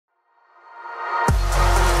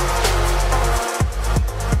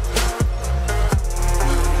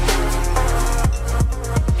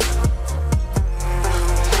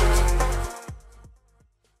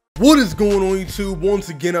What is going on YouTube? Once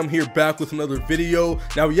again, I'm here back with another video.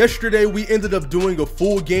 Now yesterday we ended up doing a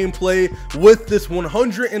full gameplay with this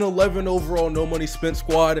 111 overall no money spent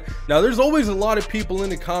squad. Now there's always a lot of people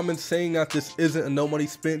in the comments saying that this isn't a no money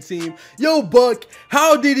spent team. Yo Buck,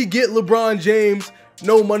 how did he get LeBron James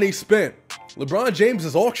no money spent? LeBron James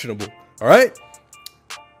is auctionable, all right?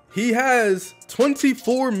 He has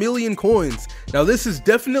 24 million coins. Now this is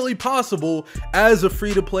definitely possible as a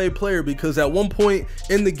free-to-play player because at one point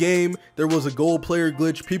in the game there was a gold player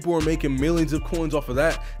glitch. People were making millions of coins off of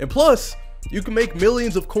that, and plus you can make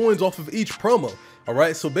millions of coins off of each promo. All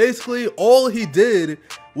right, so basically all he did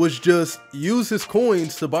was just use his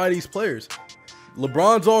coins to buy these players.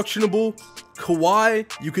 LeBron's auctionable. Kawhi,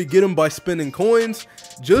 you could get him by spending coins.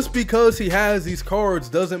 Just because he has these cards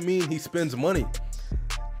doesn't mean he spends money.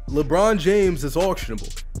 LeBron James is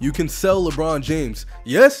auctionable. You can sell LeBron James.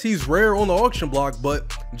 Yes, he's rare on the auction block,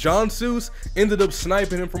 but John Seuss ended up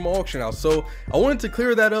sniping him from auction house. So I wanted to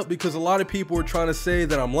clear that up because a lot of people were trying to say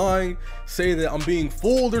that I'm lying, say that I'm being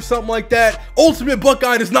fooled or something like that. Ultimate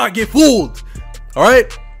Buckeye does not get fooled. All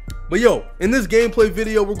right. But yo, in this gameplay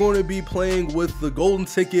video, we're going to be playing with the golden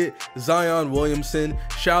ticket Zion Williamson.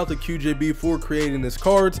 Shout out to QJB for creating this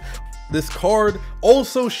card.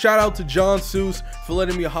 Also shout out to John Seuss for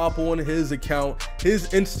letting me hop on his account. His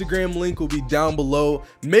Instagram link will be down below.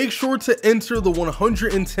 Make sure to enter the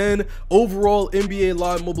 110 overall NBA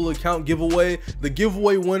Live mobile account giveaway. The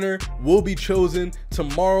giveaway winner will be chosen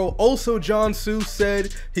tomorrow. Also, John Seuss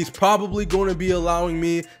said he's probably going to be allowing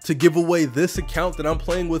me to give away this account that I'm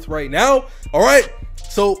playing with right now. All right,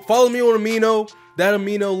 so follow me on Amino. That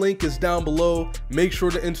Amino link is down below. Make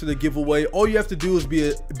sure to enter the giveaway. All you have to do is be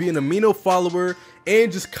an Amino follower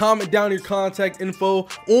and just comment down your contact info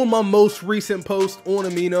on my most recent post on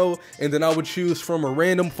Amino, and then I would choose from a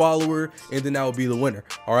random follower, and then that would be the winner.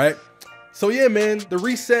 All right. So yeah, man, the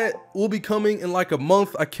reset will be coming in like a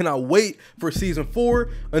month. I cannot wait for season 4.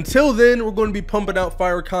 Until then, we're going to be pumping out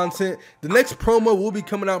fire content. The next promo will be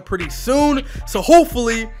coming out pretty soon, so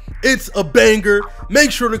hopefully it's a banger.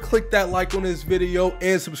 Make sure to click that like on this video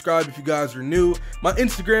and subscribe if you guys are new. My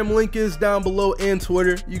Instagram link is down below and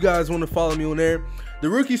Twitter. You guys want to follow me on there. The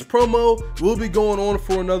rookies promo will be going on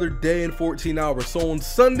for another day and 14 hours. So on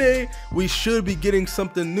Sunday, we should be getting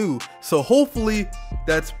something new. So hopefully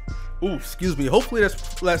that's, hopefully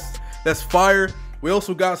that's fire. We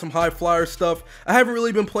also got some high flyer stuff. I haven't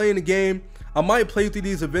really been playing the game. I might play through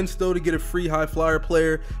these events though to get a free high flyer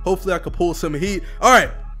player. Hopefully I could pull some heat. All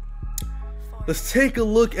right. Let's take a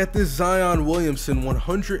look at this Zion Williamson,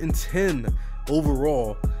 110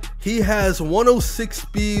 overall. He has 106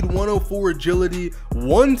 speed, 104 agility,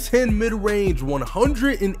 110 mid-range,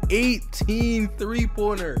 118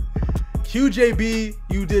 three-pointer. QJB,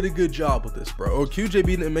 you did a good job with this, bro. Or QJB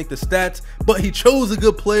didn't make the stats, but he chose a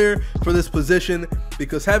good player for this position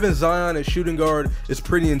because having Zion at shooting guard is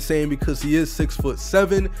pretty insane because he is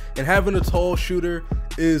 6'7", and having a tall shooter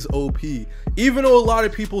is OP. Even though a lot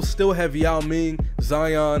of people still have Yao Ming,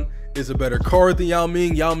 Zion is a better card than Yao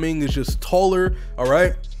Ming. Yao Ming is just taller, all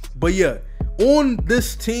right? But yeah, on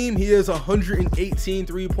this team, he is 118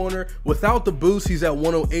 three-pointer. Without the boost, he's at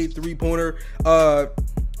 108 three-pointer.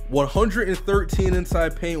 113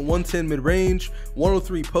 inside paint, 110 mid-range,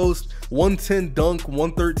 103 post, 110 dunk,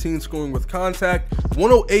 113 scoring with contact,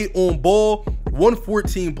 108 on ball,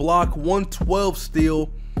 114 block, 112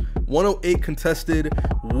 steal, 108 contested,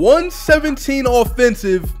 117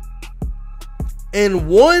 offensive, and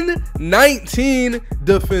 119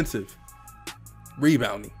 defensive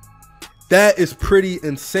rebounding. That is pretty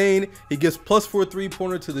insane. He gets +4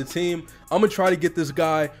 three-pointer to the team. I'm going to try to get this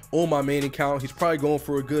guy on my main account. He's probably going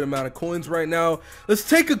for a good amount of coins right now. Let's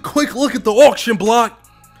take a quick look at the auction block,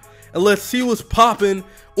 and let's see what's popping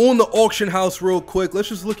on the auction house real quick. Let's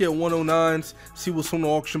just look at 109s, see what's on the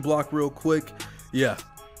auction block real quick. Yeah.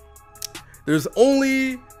 There's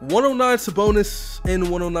only 109 Sabonis and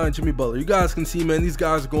 109 Jimmy Butler. You guys can see, man, these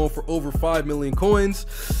guys are going for over 5 million coins.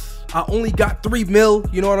 I only got 3 mil,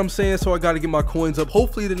 you know what I'm saying? So I got to get my coins up.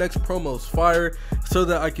 Hopefully the next promo's fire so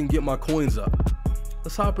that I can get my coins up.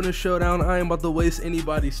 Let's hop in a showdown. I ain't about to waste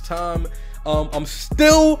anybody's time. I'm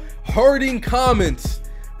still hurting comments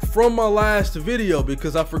from my last video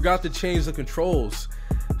because I forgot to change the controls.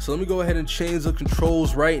 So let me go ahead and change the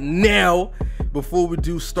controls right now before we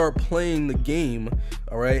do start playing the game.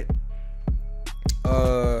 All right.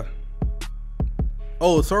 Oh,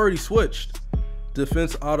 it's already switched.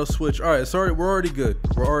 Defense auto switch. All right, sorry, we're already good.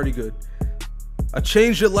 We're already good. I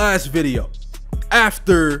changed it last video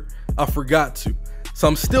after I forgot to. So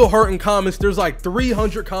I'm still hearting comments. There's like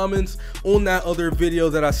 300 comments on that other video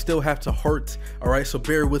that I still have to heart. All right, so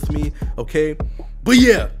bear with me, okay? But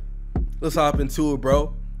yeah, let's hop into it,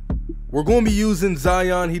 bro. We're going to be using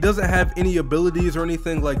Zion. He doesn't have any abilities or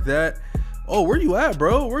anything like that. Oh, where you at,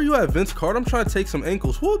 bro? Where you at, Vince Carter? I'm trying to take some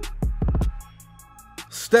ankles. Whoop.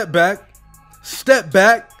 Step back. Step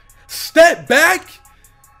back. Step back.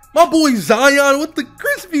 My boy Zion with the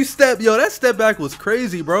crispy step. Yo, that step back was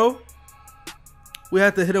crazy, bro. We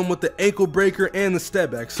had to hit him with the ankle breaker and the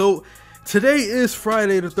step back. So today is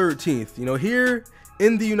Friday the 13th. You know, here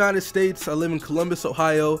in the United States, I live in Columbus,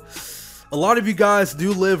 Ohio. A lot of you guys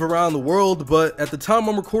do live around the world, but at the time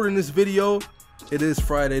I'm recording this video, it is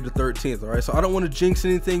Friday the 13th, all right? So I don't want to jinx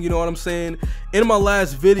anything, you know what I'm saying? In my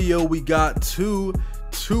last video, we got two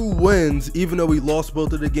wins. Even though we lost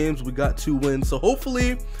both of the games, we got 2 wins. So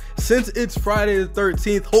hopefully, since it's Friday the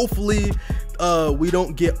 13th, hopefully we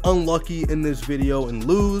don't get unlucky in this video and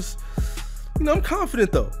lose. You know, I'm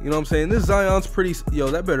confident though, you know what I'm saying? This Zion's pretty, yo,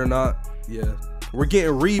 that better not. Yeah, we're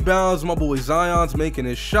getting rebounds. My boy Zion's making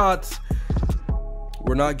his shots.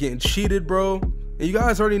 We're not getting cheated, bro. And you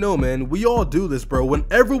guys already know, man, we all do this, bro.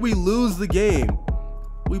 Whenever we lose the game,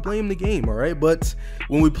 we blame the game, all right? But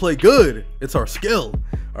when we play good, it's our skill,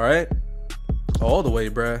 all right? All the way,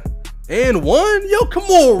 bruh. And 1? Yo, come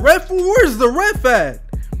on, ref. Where's the ref at?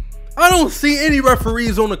 I don't see any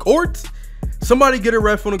referees on the court. Somebody get a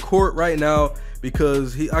ref on the court right now,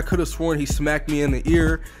 because I could have sworn he smacked me in the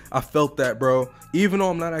ear. I felt that, bro. Even though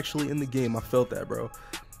I'm not actually in the game, I felt that, bro.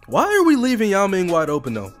 Why are we leaving Yao Ming wide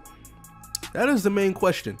open, though? That is the main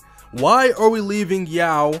question. Why are we leaving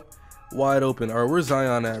Yao wide open? All right, where's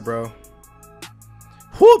Zion at, bro?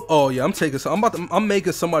 Whoop! Oh yeah, I'm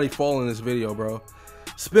making somebody fall in this video, bro.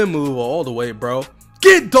 Spin move all the way, bro.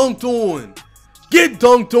 Get dunked on. Get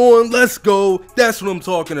dunked on. Let's go. That's what I'm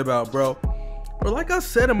talking about, bro. Or like I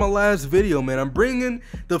said in my last video, man, I'm bringing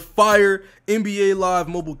the fire NBA Live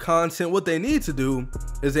mobile content. What they need to do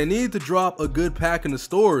is they need to drop a good pack in the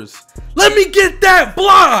stores. Let me get that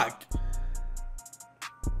block.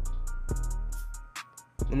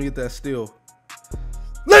 Let me get that steal.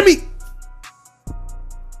 Let me.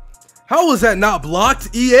 How was that not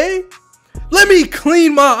blocked, EA? Let me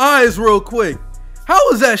clean my eyes real quick. How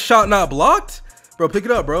was that shot not blocked? Bro, pick it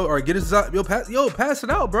up, bro. All right, get it to yo, pass it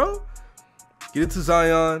out, bro. Get it to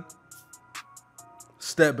Zion.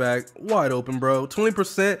 Step back. Wide open, bro.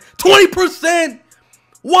 20%. 20%!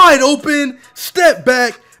 Wide open. Step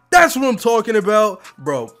back. That's what I'm talking about.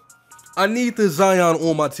 Bro, I need this Zion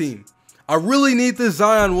on my team. I really need this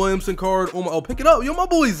Zion Williamson card on my... Oh, pick it up. Yo, my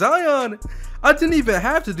boy Zion. I didn't even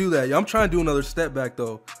have to do that. Yo, I'm trying to do another step back,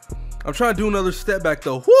 though.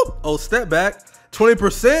 Whoop. Oh, step back.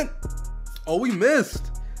 20%. Oh, we missed.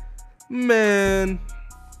 Man.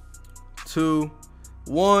 2,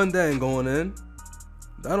 1. That ain't going in.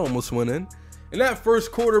 That almost went in. In that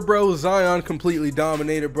first quarter, bro, Zion completely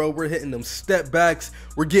dominated, bro. We're hitting them step backs.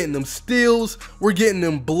 We're getting them steals. We're getting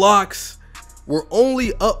them blocks. We're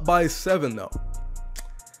only up by 7, though.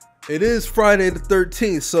 It is Friday the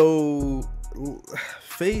 13th, so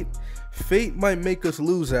fate might make us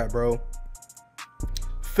lose that, bro.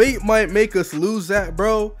 Fate might make us lose that,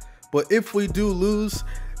 bro. But if we do lose,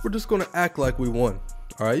 we're just going to act like we won.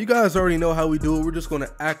 All right, you guys already know how we do it. We're just going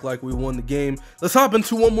to act like we won the game. Let's hop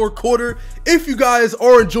into one more quarter. If you guys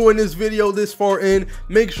are enjoying this video this far in,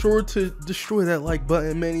 make sure to destroy that like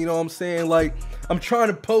button, man. You know what I'm saying? Like, I'm trying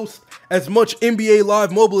to post as much NBA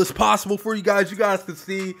Live Mobile as possible for you guys. You guys can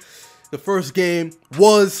see the first game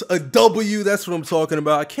was a W. That's what I'm talking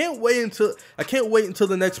about. I can't wait until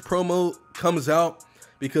the next promo comes out,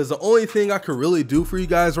 because the only thing I could really do for you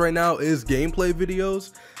guys right now is gameplay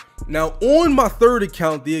videos. Now, on my third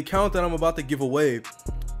account, the account that I'm about to give away,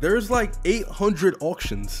 there's like 800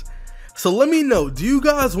 auctions. So let me know, do you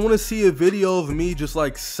guys want to see a video of me just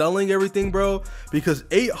like selling everything, bro? Because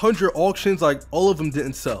 800 auctions, like all of them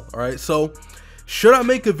didn't sell. All right, so should I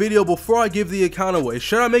make a video before I give the account away?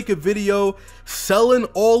 Should I make a video selling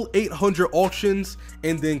all 800 auctions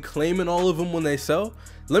and then claiming all of them when they sell?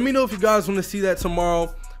 Let me know if you guys want to see that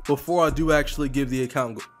tomorrow before I do actually give the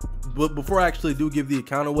account. But before I actually do give the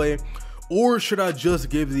account away, or should I just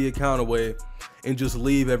give the account away and just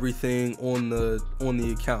leave everything on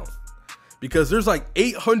the account? Because there's like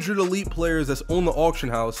 800 elite players that's on the auction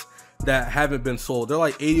house that haven't been sold. They're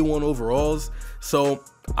like 81 overalls, so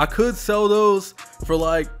I could sell those for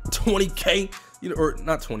like 20K, you know, or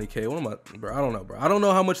not 20K. What am I, bro? I don't know, bro. I don't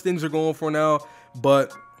know how much things are going for now,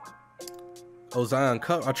 but oh, Zion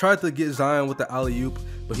cut. I tried to get Zion with the alley-oop,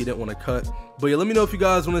 but he didn't want to cut. But yeah, let me know if you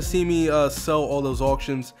guys want to see me sell all those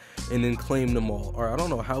auctions and then claim them all. All right, I don't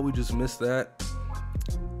know how we just missed that.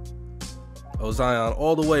 Oh, Zion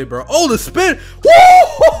all the way, bro. Oh, the spin.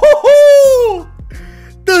 Woo!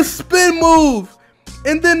 The spin move.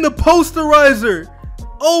 And then the posterizer.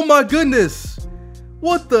 Oh my goodness.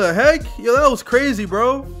 What the heck? Yo, that was crazy,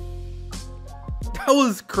 bro. That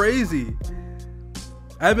was crazy.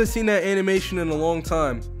 I haven't seen that animation in a long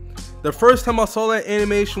time. The first time I saw that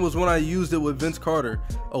animation was when I used it with Vince Carter.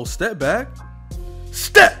 Oh, step back.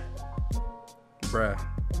 Step. Bruh.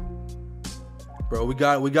 Bro, we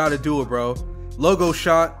got to do it, bro. Logo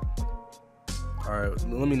shot. All right,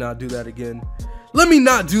 let me not do that again. Let me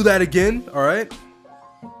not do that again, all right?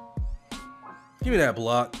 Give me that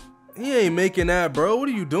block. He ain't making that, bro. What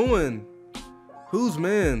are you doing? Who's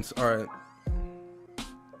man's? All right.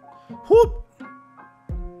 Whoop.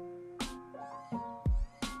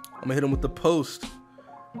 I'm gonna hit him with the post.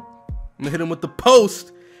 I'm gonna hit him with the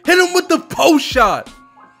post. Hit him with the post shot.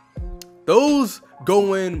 Those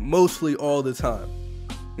go in mostly all the time.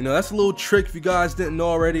 You know, that's a little trick if you guys didn't know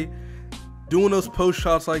already. Doing those post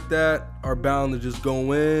shots like that are bound to just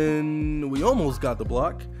go in. We almost got the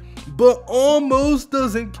block, but almost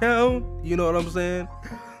doesn't count. You know what I'm saying?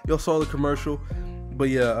 Y'all saw the commercial. But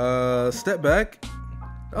yeah, step back.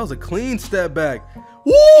 That was a clean step back.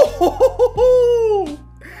 Woo!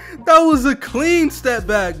 That was a clean step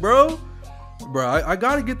back, bro. Bro, I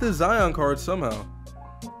gotta get this Zion card somehow.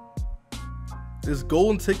 This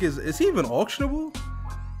golden ticket, is he even auctionable?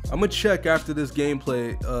 I'm gonna check after this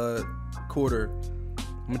gameplay quarter.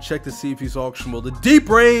 I'm gonna check to see if he's auctionable. The deep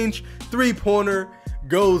range 3-pointer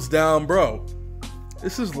goes down, bro.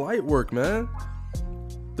 This is light work, man.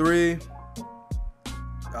 3.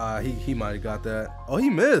 He might have got that. Oh, he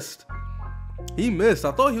missed. He missed.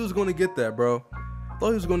 I thought he was gonna get that, bro. I thought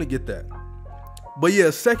he was gonna get that. But yeah,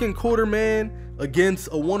 second quarter, man, against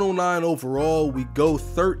a 109 overall, we go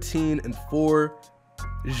 13-4.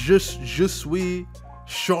 Je suis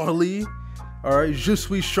Charlie. All right, je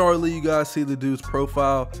suis Charlie. You guys see the dude's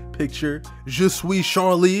profile picture. Je suis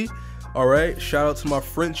Charlie. All right, shout out to my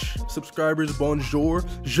French subscribers. Bonjour,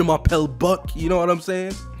 je m'appelle Buck. You know what I'm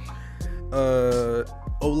saying?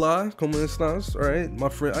 Hola, comment estás? All right, my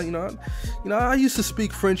friend. You know, I used to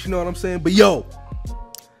speak French. You know what I'm saying? But yo,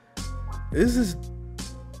 this is,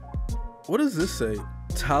 what does this say?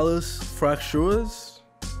 Talus fractures,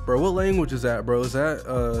 bro. What language is that, bro? Is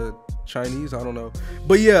that Chinese? I don't know.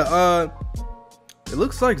 But yeah, it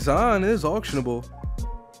looks like Zion is auctionable.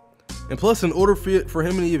 And plus, in order for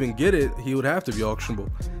him to even get it, he would have to be auctionable.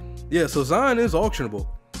 Yeah, so Zion is auctionable.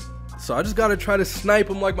 So I just got to try to snipe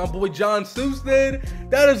him like my boy John Seuss did.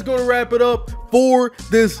 That is going to wrap it up for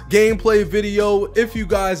this gameplay video. If you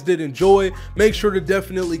guys did enjoy, make sure to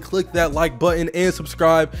definitely click that like button and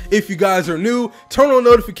subscribe. If you guys are new, turn on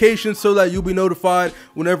notifications so that you'll be notified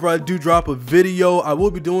whenever I do drop a video. I will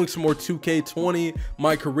be doing some more 2K20,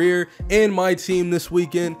 my career and my team this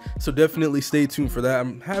weekend. So definitely stay tuned for that.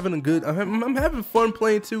 I'm having fun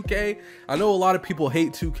playing 2K. I know a lot of people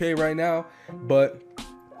hate 2K right now, but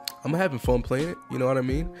I'm having fun playing it, you know what I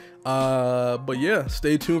mean? But yeah,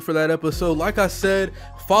 stay tuned for that episode. Like I said,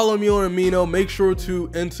 follow me on Amino. Make sure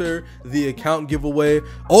to enter the account giveaway.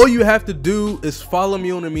 All you have to do is follow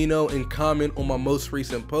me on Amino and comment on my most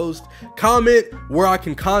recent post. Comment where I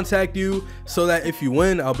can contact you so that if you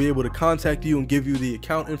win, I'll be able to contact you and give you the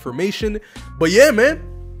account information. But yeah, man.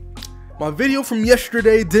 My video from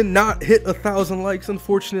yesterday did not hit 1,000 likes,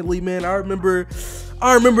 unfortunately, man. I remember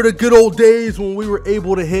the good old days when we were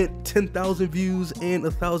able to hit 10,000 views and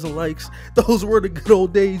 1,000 likes. Those were the good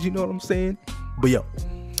old days, you know what I'm saying? But yo,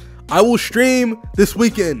 I will stream this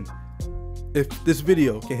weekend if this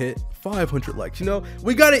video can hit 500 likes. You know,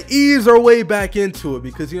 we gotta ease our way back into it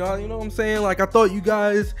because you know what I'm saying? Like, I thought you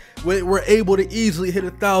guys were able to easily hit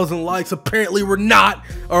 1,000 likes. Apparently we're not.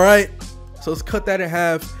 All right, so let's cut that in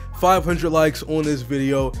half. 500 likes on this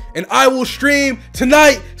video and I will stream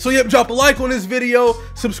tonight. So yep, drop a like on this video,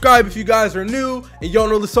 subscribe if you guys are new, and y'all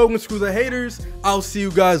know the slogan, screw the haters. I'll see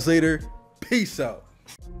you guys later. Peace out.